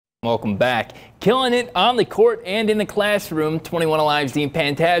Welcome back. Killing it on the court and in the classroom, 21 Alive's Dean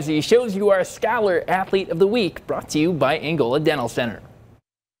Pantazzi shows you our Scholar Athlete of the Week, brought to you by Angola Dental Center.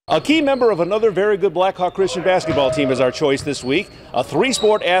 A key member of another very good Blackhawk Christian basketball team is our choice this week. A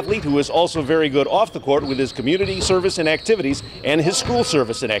three-sport athlete who is also very good off the court with his community service and activities and his school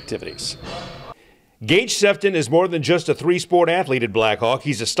service and activities. Gage Sefton is more than just a three-sport athlete at Blackhawk.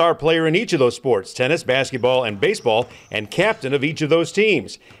 He's a star player in each of those sports, tennis, basketball, and baseball, and captain of each of those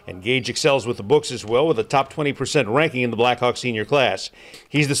teams. And Gage excels with the books as well, with a top 20% ranking in the Blackhawk senior class.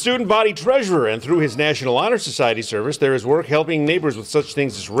 He's the student body treasurer, and through his National Honor Society service, there is work helping neighbors with such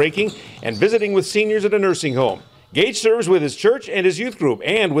things as raking and visiting with seniors at a nursing home. Gage serves with his church and his youth group,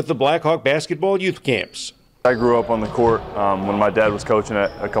 and with the Blackhawk basketball youth camps. I grew up on the court when my dad was coaching at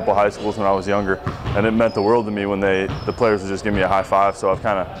a couple high schools when I was younger, and it meant the world to me when the players would just give me a high five. So I've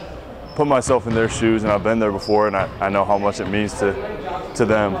kind of put myself in their shoes, and I've been there before, and I know how much it means to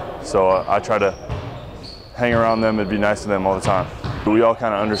them. So I try to hang around them and be nice to them all the time. We all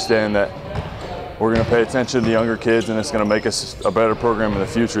kind of understand that we're going to pay attention to the younger kids, and it's going to make us a better program in the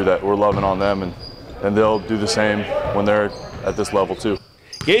future, that we're loving on them, and they'll do the same when they're at this level too.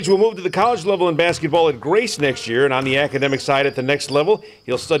 Gage will move to the college level in basketball at Grace next year, and on the academic side at the next level,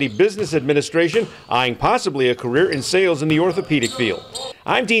 he'll study business administration, eyeing possibly a career in sales in the orthopedic field.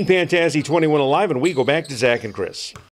 I'm Dean Pantazzi, 21 Alive, and we go back to Zach and Chris.